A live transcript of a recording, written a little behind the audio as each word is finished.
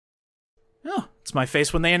Oh, it's my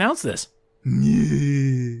face when they announce this.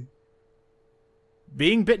 Being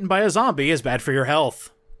bitten by a zombie is bad for your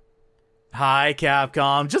health. Hi,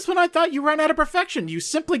 Capcom. Just when I thought you ran out of perfection, you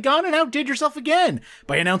simply gone and outdid yourself again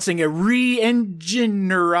by announcing a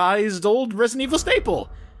re-engineerized old Resident Evil staple.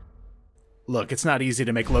 Look, it's not easy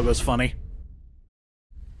to make logos funny.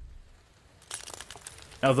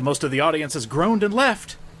 Now that most of the audience has groaned and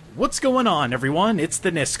left, what's going on, everyone? It's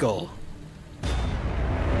the Niskel.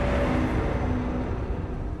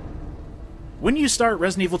 When you start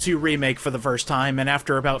Resident Evil 2 Remake for the first time, and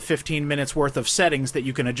after about 15 minutes worth of settings that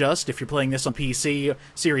you can adjust if you're playing this on PC,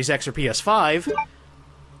 Series X, or PS5,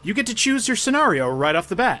 you get to choose your scenario right off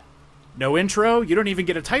the bat. No intro, you don't even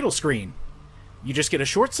get a title screen. You just get a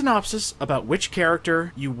short synopsis about which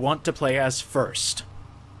character you want to play as first.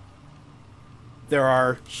 There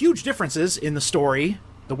are huge differences in the story,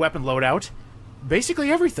 the weapon loadout,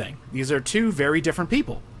 basically everything. These are two very different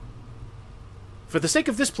people. For the sake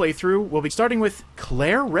of this playthrough, we'll be starting with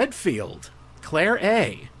Claire Redfield, Claire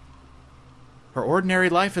A. Her ordinary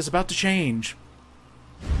life is about to change.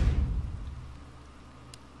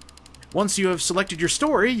 Once you have selected your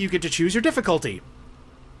story, you get to choose your difficulty.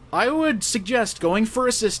 I would suggest going for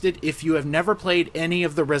Assisted if you have never played any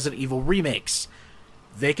of the Resident Evil remakes.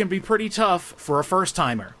 They can be pretty tough for a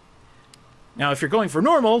first-timer. Now, if you're going for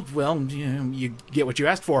Normal, well, you get what you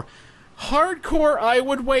asked for. Hardcore, I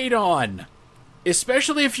would wait on.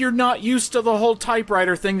 Especially if you're not used to the whole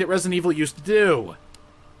typewriter thing that Resident Evil used to do.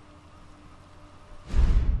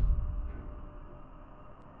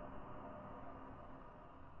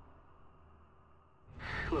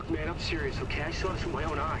 Look, man, I'm serious, okay? I saw this with my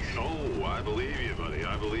own eyes. Oh, I believe you, buddy.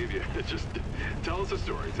 I believe you. Just tell us a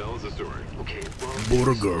story. Tell us a story. Okay,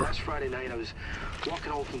 well, last Friday night I was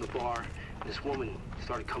walking home from the bar, and this woman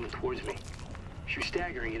started coming towards me. She was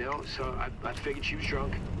staggering, you know, so I figured she was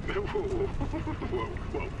drunk. Whoa, whoa,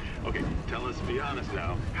 whoa. Okay, tell us, be honest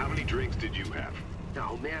now. How many drinks did you have?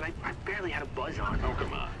 No, man, I barely had a buzz on. Oh,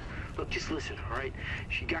 come on. Look, just listen, all right?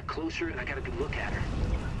 She got closer, and I got a good look at her.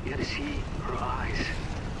 You got to see her eyes,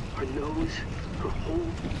 her nose, her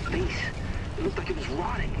whole face. It looked like it was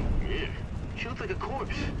rotting. Yeah. She looked like a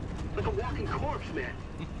corpse. Like a walking corpse, man.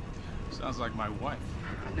 Sounds like my wife.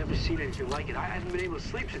 I've never seen anything like it. I haven't been able to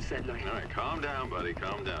sleep since that night. All right, calm down, buddy.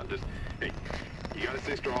 Calm down. Just, hey, you gotta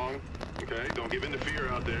stay strong, okay? Don't give in to fear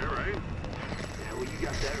out there, right? Yeah, well, you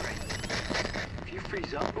got that right. If you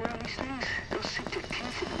freeze up around these things, they'll sink their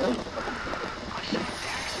teeth in you. I should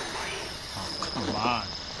attack somebody. Oh, come on.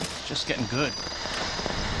 It's just getting good.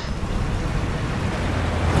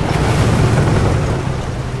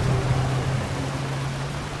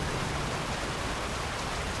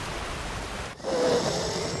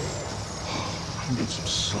 I need some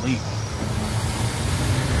sleep.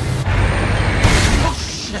 Oh,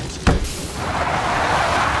 shit!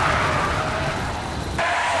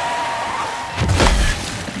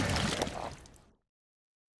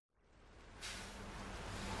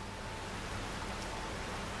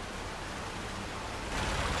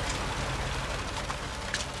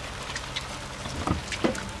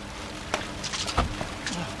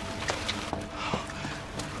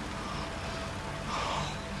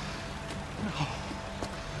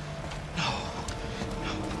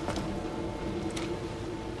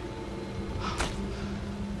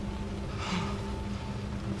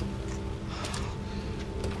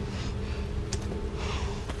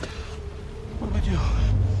 What do I do?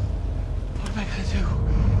 What am I gonna do?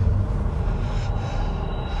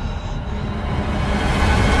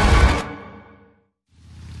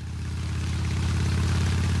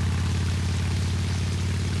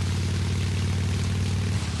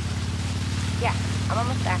 Yeah, I'm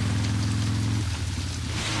almost there.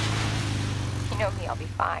 You know me, I'll be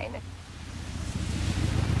fine.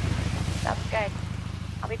 That's good.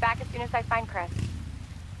 I'll be back as soon as I find Chris.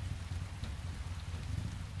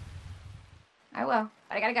 I will,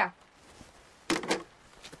 but I gotta go.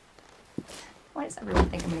 Why does everyone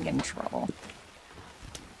think I'm gonna get in trouble?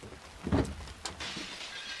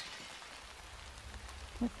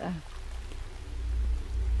 What the?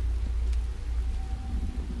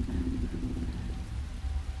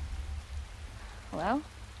 Hello?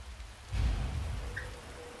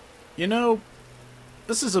 You know,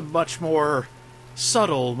 this is a much more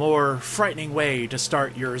subtle, more frightening way to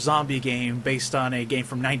start your zombie game based on a game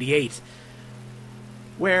from '98,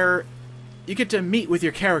 where you get to meet with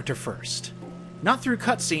your character first. Not through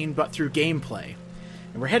cutscene, but through gameplay.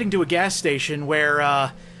 And we're heading to a gas station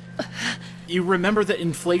where, you remember that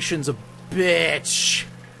inflation's a bitch.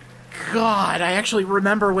 God, I actually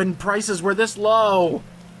remember when prices were this low.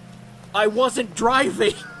 I wasn't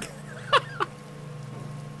driving.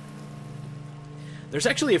 There's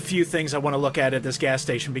actually a few things I want to look at this gas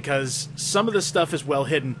station because some of the stuff is well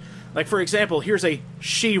hidden. Like, for example, here's a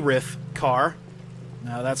Sheriff car.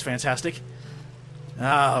 Now, that's fantastic.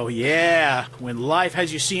 Oh, yeah. When life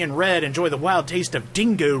has you seeing red, enjoy the wild taste of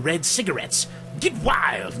Dingo Red cigarettes. Get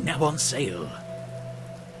wild, now on sale.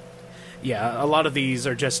 Yeah, a lot of these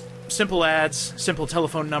are just simple ads, simple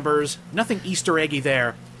telephone numbers, nothing Easter eggy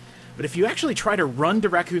there. But if you actually try to run to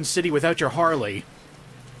Raccoon City without your Harley...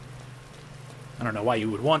 I don't know why you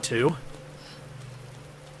would want to.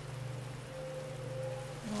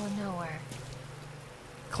 Middle of nowhere.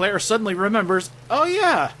 Claire suddenly remembers, oh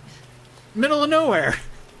yeah, middle of nowhere.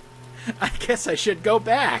 I guess I should go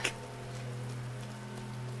back.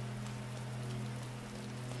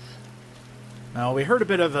 Now, we heard a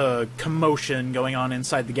bit of a commotion going on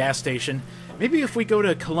inside the gas station. Maybe if we go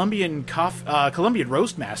to Colombian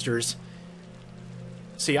Roastmasters.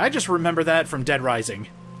 See, I just remember that from Dead Rising.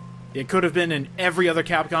 It could have been in every other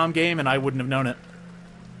Capcom game, and I wouldn't have known it.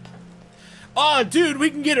 Oh, dude, we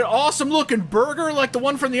can get an awesome-looking burger like the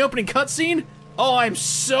one from the opening cutscene? Oh, I'm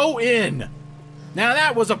so in! Now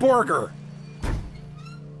that was a burger!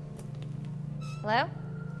 Hello?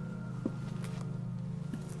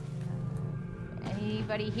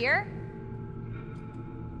 Anybody here?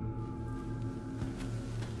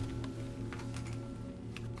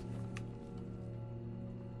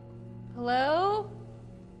 Hello?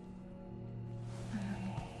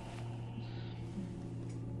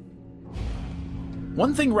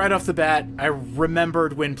 One thing right off the bat I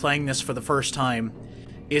remembered when playing this for the first time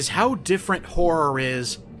is how different horror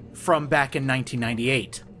is from back in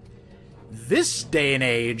 1998. This day and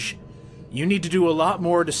age, you need to do a lot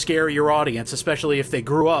more to scare your audience, especially if they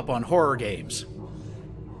grew up on horror games.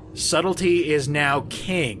 Subtlety is now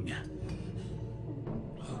king.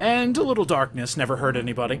 And a little darkness never hurt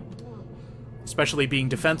anybody. Especially being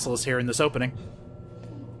defenseless here in this opening.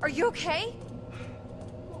 Are you okay?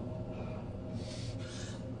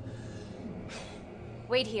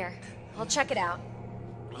 Wait here. I'll check it out.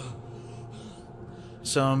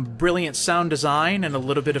 Some brilliant sound design and a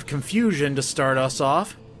little bit of confusion to start us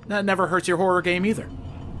off. That never hurts your horror game either.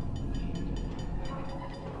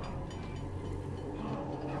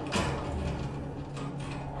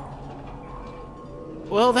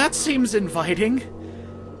 Well, that seems inviting.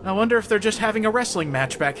 I wonder if they're just having a wrestling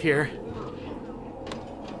match back here.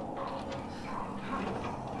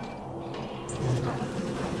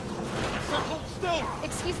 Hold still!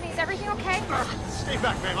 Excuse me, is everything okay? Stay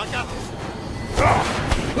back, man. I got this.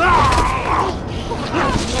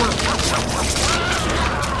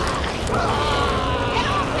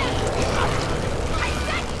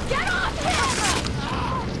 Get off him!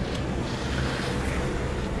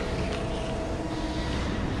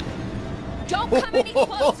 Don't come any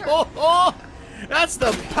closer! That's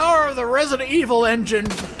the power of the Resident Evil engine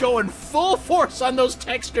going full force on those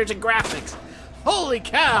textures and graphics. Holy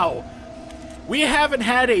cow! We haven't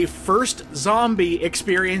had a first zombie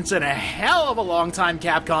experience in a hell of a long time,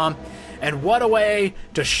 Capcom. And what a way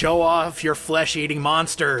to show off your flesh-eating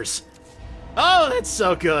monsters. Oh, that's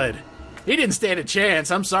so good. He didn't stand a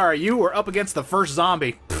chance. I'm sorry. You were up against the first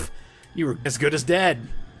zombie. Pfft, you were as good as dead.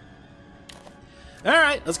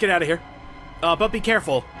 Alright, let's get out of here. But be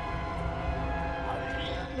careful.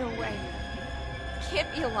 No way.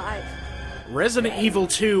 Can't be alive. Resident Evil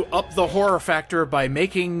 2 upped the horror factor by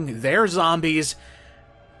making their zombies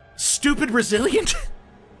stupid resilient.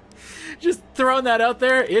 Just throwing that out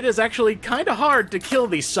there, it is actually kind of hard to kill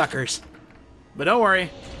these suckers. But don't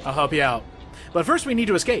worry, I'll help you out. But first we need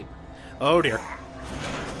to escape. Oh dear.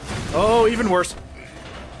 Oh, even worse.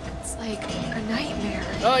 It's like a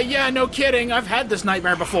nightmare. Yeah, no kidding. I've had this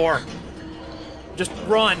nightmare before. Just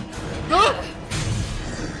run. Ah!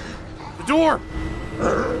 The door!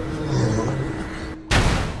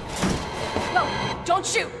 No, don't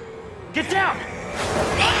shoot! Get down!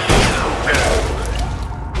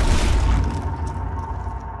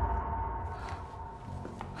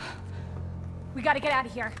 We gotta get out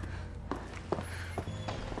of here.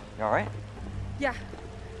 You alright? Yeah,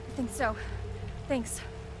 I think so. Thanks.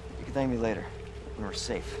 You can thank me later, when we're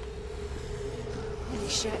safe. Holy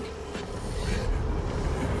shit.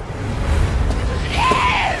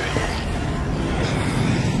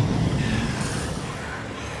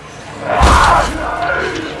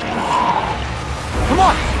 Come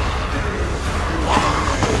on!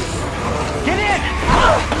 Get in!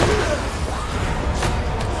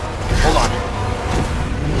 Hold on.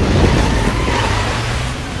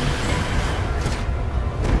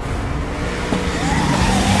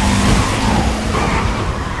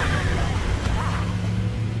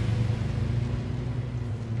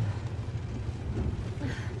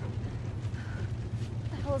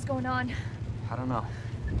 hell is going on? I don't know.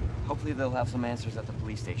 Hopefully they'll have some answers at the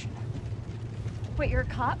police station. Wait, you're a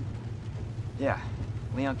cop? Yeah,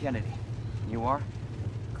 Leon Kennedy. You are?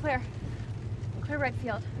 Claire. Claire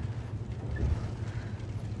Redfield.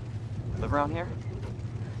 Live around here?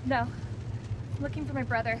 No. I'm looking for my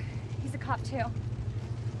brother. He's a cop too.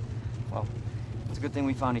 Well, it's a good thing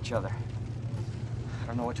we found each other. I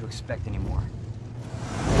don't know what to expect anymore.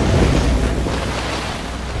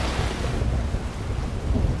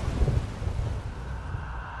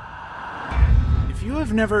 If you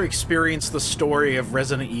have never experienced the story of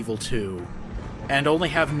Resident Evil 2, and only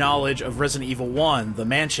have knowledge of Resident Evil 1, the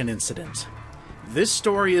mansion incident, this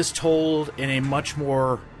story is told in a much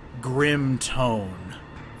more grim tone.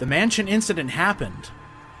 The mansion incident happened,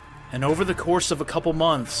 and over the course of a couple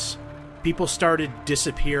months, people started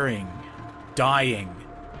disappearing, dying,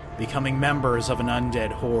 becoming members of an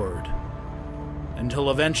undead horde.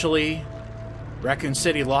 Until eventually, Raccoon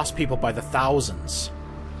City lost people by the thousands.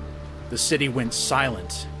 The city went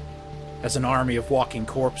silent as an army of walking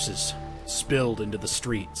corpses spilled into the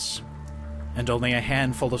streets, and only a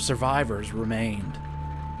handful of survivors remained.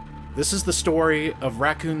 This is the story of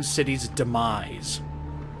Raccoon City's demise,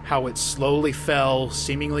 how it slowly fell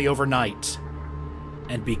seemingly overnight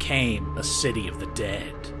and became a city of the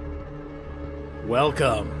dead.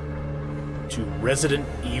 Welcome to Resident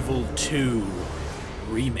Evil 2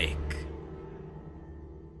 Remake.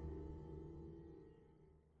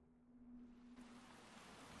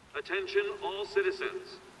 Attention all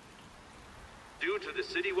citizens. Due to the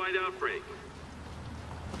citywide outbreak,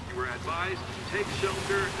 you are advised to take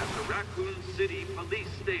shelter at the Raccoon City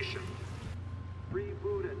Police Station. Free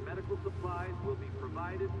food and medical supplies will be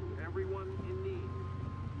provided to everyone in need.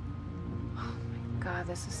 Oh my god,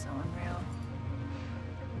 this is so unreal.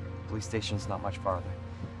 Police station's not much farther.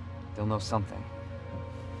 They'll know something.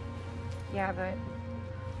 Yeah, but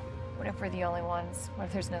what if we're the only ones? What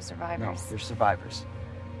if there's no No, survivors? there's survivors.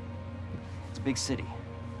 It's a big city.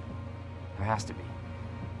 There has to be.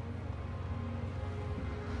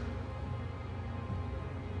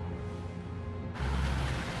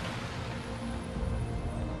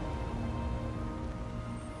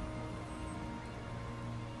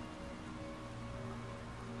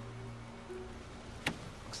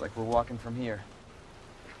 Looks like we're walking from here.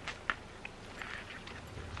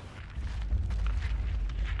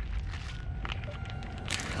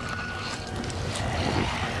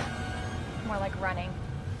 More like running.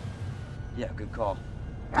 Yeah, good call.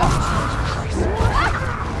 Leon,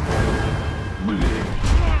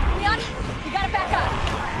 you gotta back up.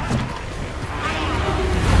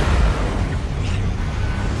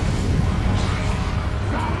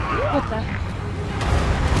 What the?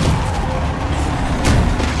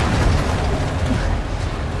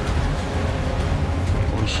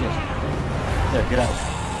 Holy shit. There, get out.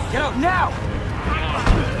 Get out now!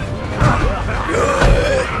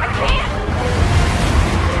 I can't!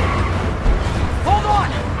 Hold on!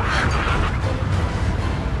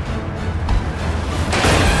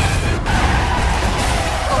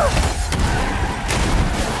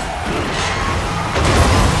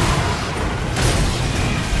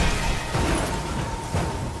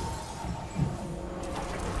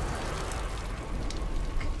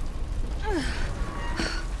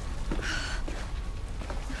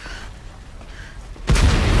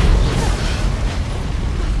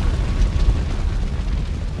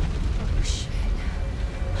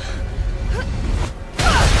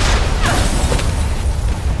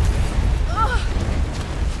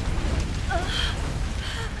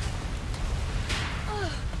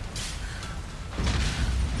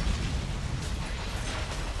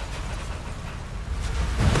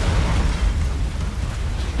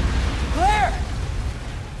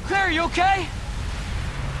 Claire, you okay?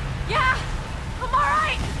 Yeah, I'm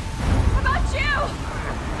alright. How about you?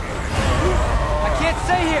 I can't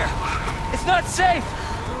stay here. It's not safe.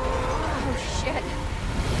 Oh shit.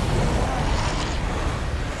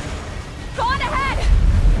 Go on ahead.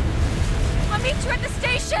 I'll meet you at the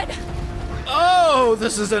station. Oh,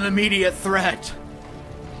 this is an immediate threat.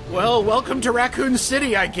 Well, welcome to Raccoon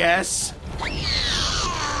City, I guess.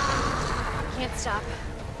 Can't stop.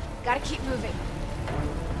 Gotta keep moving.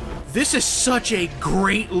 This is such a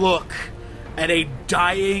great look at a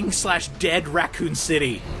dying/dead Raccoon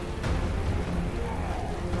City.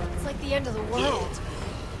 It's like the end of the world.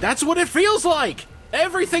 That's what it feels like!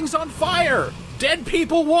 Everything's on fire! Dead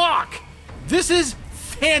people walk! This is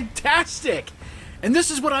fantastic! And this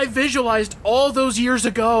is what I visualized all those years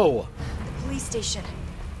ago. The police station.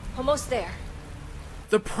 Almost there.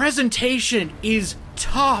 The presentation is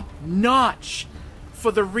top-notch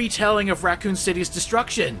for the retelling of Raccoon City's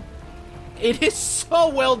destruction. It is so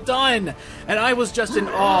well done! And I was just in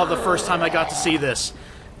awe the first time I got to see this.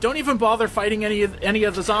 Don't even bother fighting any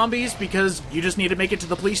of the zombies, because you just need to make it to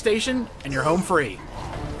the police station, and you're home free.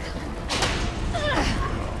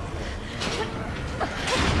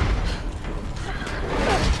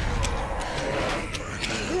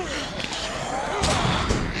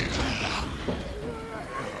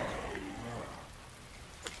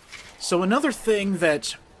 So another thing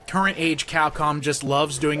that current age Capcom just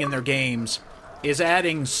loves doing in their games is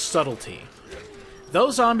adding subtlety.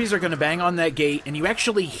 Those zombies are going to bang on that gate, and you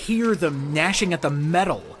actually hear them gnashing at the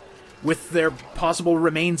metal with their possible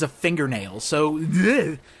remains of fingernails, so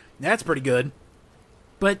that's pretty good.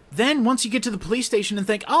 But then, once you get to the police station and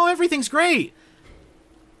think, oh, everything's great,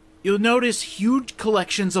 you'll notice huge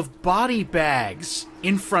collections of body bags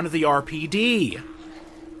in front of the RPD.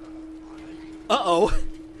 Uh-oh.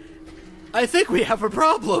 I think we have a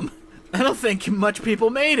problem. I don't think much people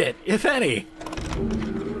made it, if any.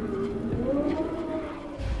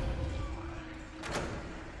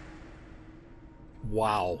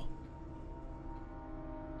 Wow.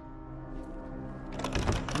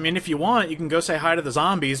 I mean, if you want, you can go say hi to the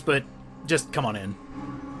zombies, but just come on in.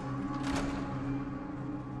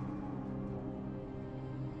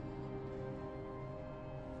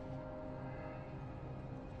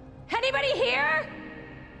 Anybody here?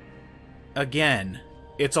 Again,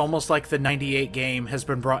 it's almost like the 98 game has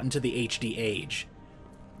been brought into the HD age.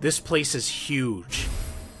 This place is huge.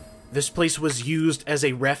 This place was used as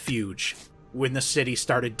a refuge when the city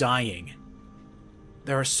started dying.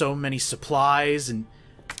 There are so many supplies, and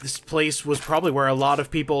this place was probably where a lot of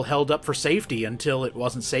people held up for safety until it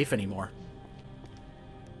wasn't safe anymore.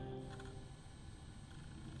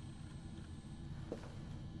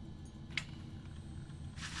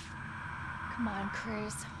 Come on,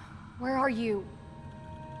 Chris. Where are you?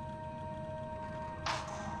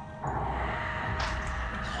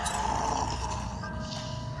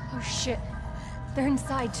 Oh shit. They're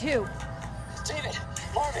inside too. David!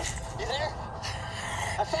 Marvin! You there?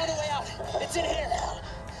 I found a way out! It's in here!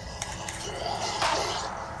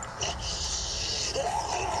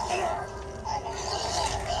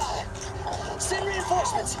 Send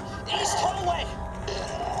reinforcements! East hallway!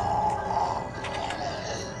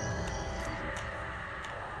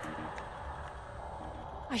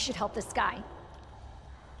 I should help this guy.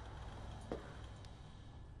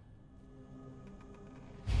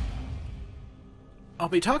 I'll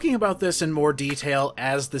be talking about this in more detail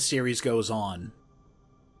as the series goes on.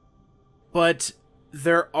 But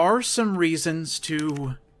there are some reasons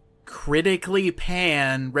to critically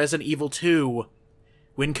pan Resident Evil 2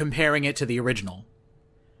 when comparing it to the original.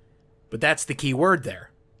 But that's the key word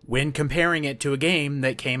there, when comparing it to a game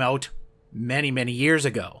that came out many, many years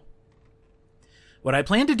ago. What I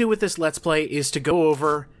plan to do with this Let's Play is to go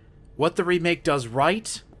over what the remake does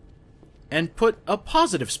right and put a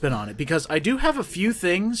positive spin on it, because I do have a few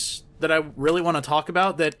things that I really want to talk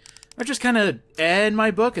about that are just kind of in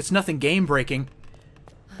my book. It's nothing game-breaking.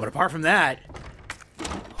 But apart from that,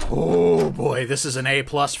 oh boy, this is an A+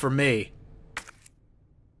 for me.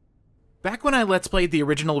 Back when I Let's Played the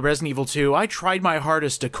original Resident Evil 2, I tried my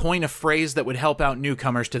hardest to coin a phrase that would help out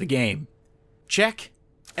newcomers to the game. Check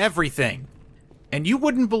everything. And you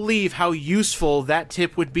wouldn't believe how useful that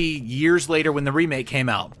tip would be years later when the remake came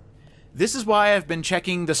out. This is why I've been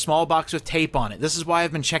checking the small box with tape on it. This is why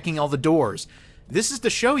I've been checking all the doors. This is to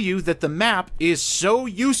show you that the map is so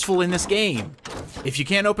useful in this game. If you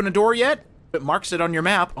can't open a door yet, it marks it on your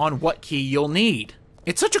map on what key you'll need.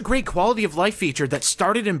 It's such a great quality of life feature that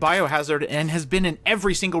started in Biohazard and has been in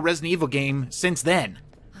every single Resident Evil game since then.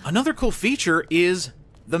 Another cool feature is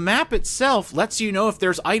the map itself lets you know if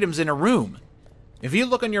there's items in a room. If you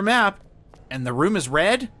look on your map and the room is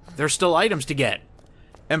red, there's still items to get.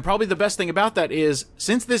 And probably the best thing about that is,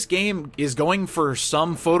 since this game is going for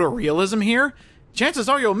some photorealism here, chances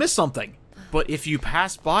are you'll miss something. But if you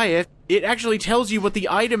pass by it, it actually tells you what the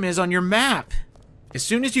item is on your map. As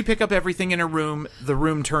soon as you pick up everything in a room, the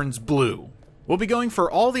room turns blue. We'll be going for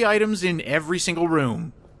all the items in every single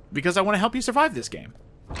room, because I want to help you survive this game.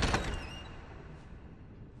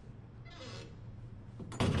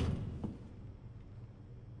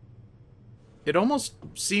 It almost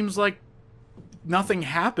seems like nothing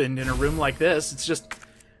happened in a room like this. It's just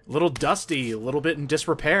a little dusty, a little bit in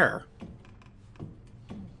disrepair.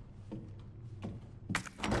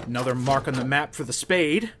 Another mark on the map for the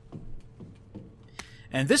spade.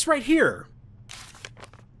 And this right here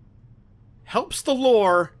helps the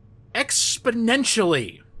lore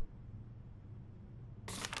exponentially.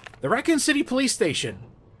 The Raccoon City Police Station.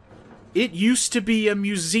 It used to be a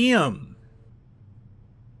museum.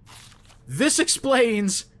 This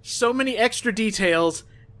explains so many extra details,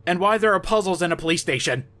 and why there are puzzles in a police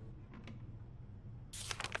station.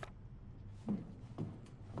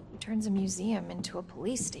 Turns a museum into a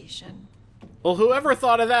police station. Well, whoever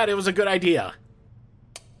thought of that, it was a good idea.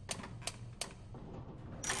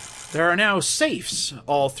 There are now safes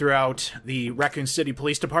all throughout the Raccoon City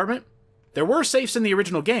Police Department. There were safes in the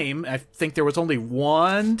original game. I think there was only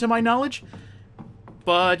one, to my knowledge.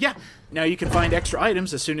 But yeah, now you can find extra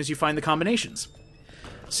items as soon as you find the combinations.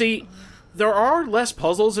 See, there are less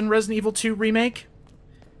puzzles in Resident Evil 2 Remake,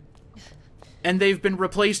 and they've been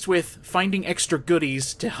replaced with finding extra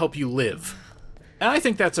goodies to help you live. And I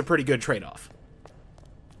think that's a pretty good trade-off.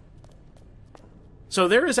 So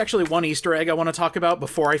there is actually one Easter egg I want to talk about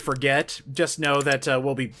before I forget. Just know that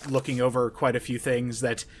we'll be looking over quite a few things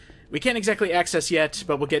that we can't exactly access yet,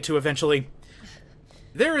 but we'll get to eventually.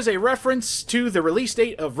 There is a reference to the release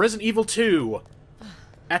date of Resident Evil 2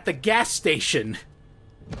 at the gas station.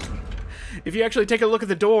 If you actually take a look at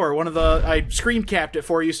the door, I screen capped it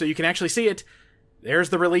for you so you can actually see it. There's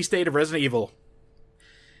the release date of Resident Evil.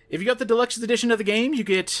 If you got the deluxe edition of the game, you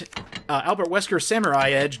get Albert Wesker's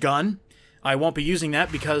Samurai Edge gun. I won't be using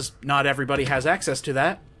that because not everybody has access to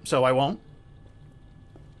that, so I won't.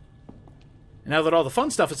 And now that all the fun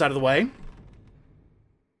stuff is out of the way,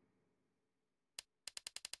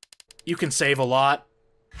 you can save a lot.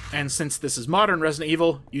 And since this is modern Resident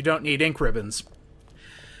Evil, you don't need ink ribbons.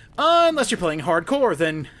 Unless you're playing hardcore,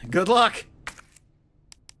 then good luck.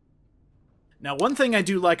 Now, one thing I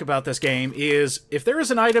do like about this game is if there is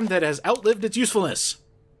an item that has outlived its usefulness,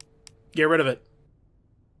 get rid of it.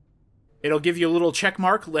 It'll give you a little check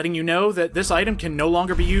mark letting you know that this item can no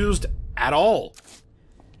longer be used at all.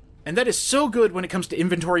 And that is so good when it comes to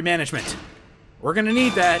inventory management. We're gonna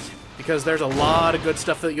need that because there's a lot of good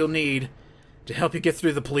stuff that you'll need to help you get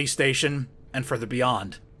through the police station and further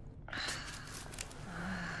beyond.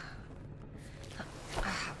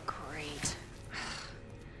 Great.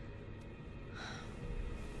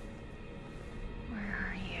 Where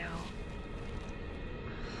are you?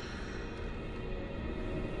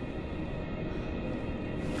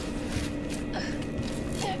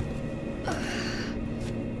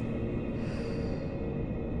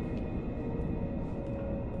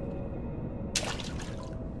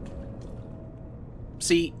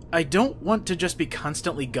 See, I don't want to just be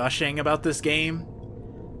constantly gushing about this game,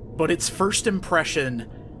 but its first impression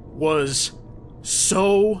was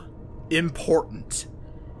so important.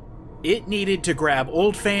 It needed to grab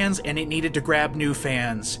old fans and it needed to grab new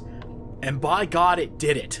fans. And by God, it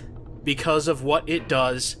did it because of what it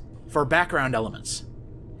does for background elements.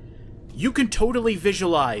 You can totally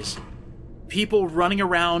visualize people running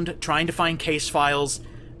around trying to find case files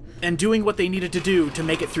and doing what they needed to do to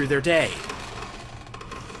make it through their day.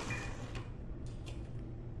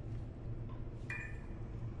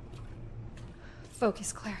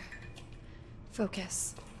 Focus, Claire.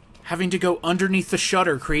 Focus. Having to go underneath the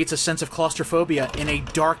shutter creates a sense of claustrophobia in a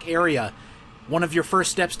dark area. One of your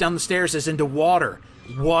first steps down the stairs is into water.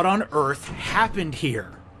 What on earth happened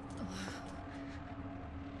here?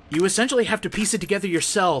 You essentially have to piece it together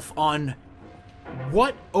yourself on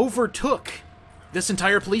what overtook this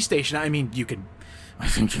entire police station. I mean, I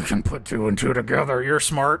think you can put two and two together. You're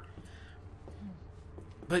smart.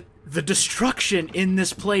 But the destruction in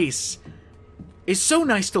this place is so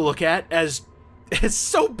nice to look at, as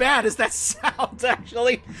so bad as that sounds,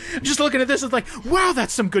 actually. Just looking at this, it's like, wow,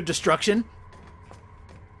 that's some good destruction.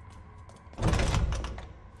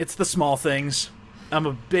 It's the small things. I'm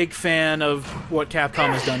a big fan of what Capcom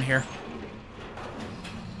has done here.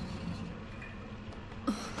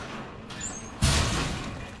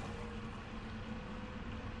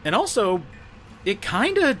 And also, it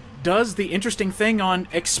kinda does the interesting thing on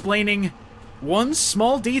explaining one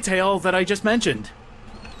small detail that I just mentioned.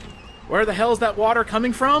 Where the hell is that water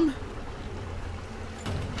coming from?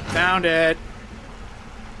 Found it.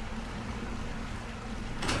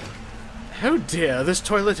 Oh dear, this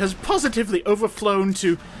toilet has positively overflown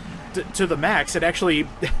to the max. It's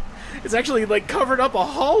actually like covered up a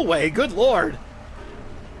hallway. Good lord.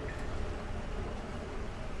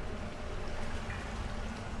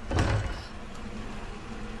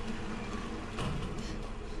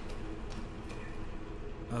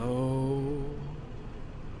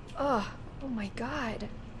 Oh my God.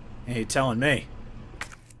 Ain't telling me.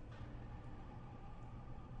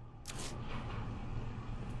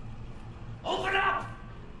 Open up!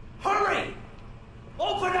 Hurry!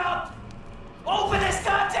 Open up! Open this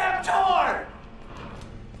goddamn door!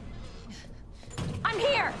 I'm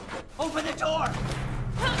here! Open the door!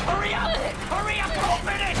 Hurry up! Hurry up!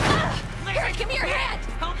 Open it! Here, give me your hand!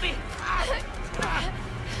 Help me!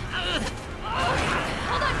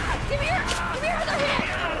 Hold on! Give me your other hand!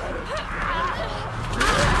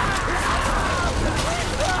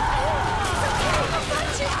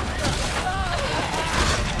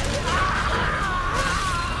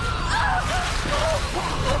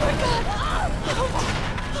 Oh my God!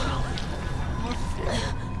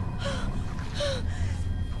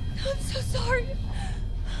 I'm so sorry.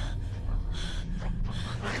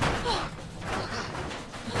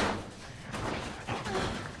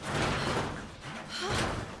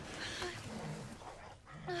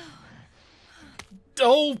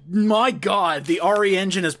 Oh my God, the RE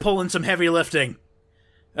engine is pulling some heavy lifting.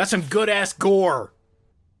 That's some good-ass gore.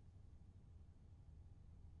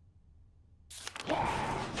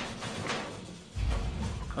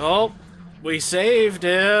 Oh, we saved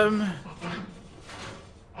him.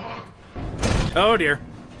 Oh dear.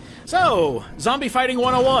 So, Zombie Fighting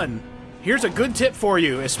 101. Here's a good tip for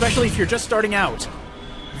you, especially if you're just starting out.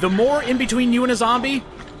 The more in between you and a zombie,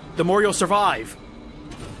 the more you'll survive.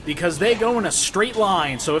 Because they go in a straight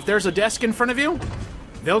line, so if there's a desk in front of you,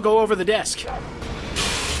 they'll go over the desk.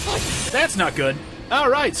 That's not good.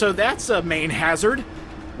 Alright, so that's a main hazard.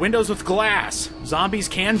 Windows with glass. Zombies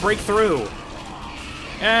can break through.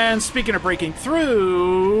 And speaking of breaking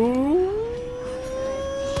through...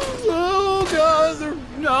 Oh God, they're...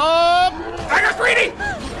 No! I got greedy!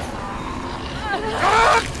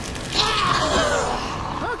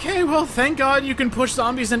 Okay, well, thank God you can push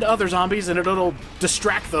zombies into other zombies and it'll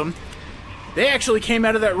distract them. They actually came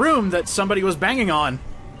out of that room that somebody was banging on.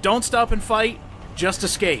 Don't stop and fight, just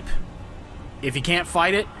escape. If you can't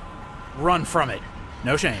fight it, run from it.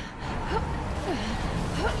 No shame.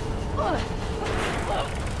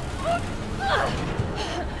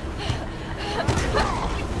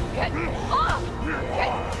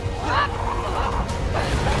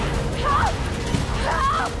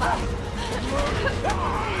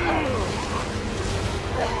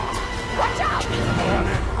 Watch out!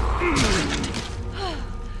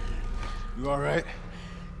 You all right?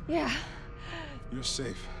 Yeah. You're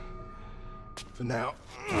safe. For now.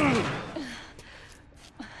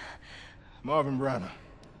 Marvin Browner.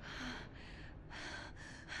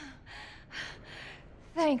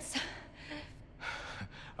 Thanks.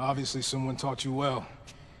 Obviously someone taught you well.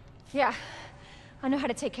 Yeah. I know how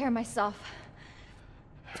to take care of myself.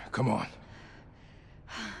 Come on.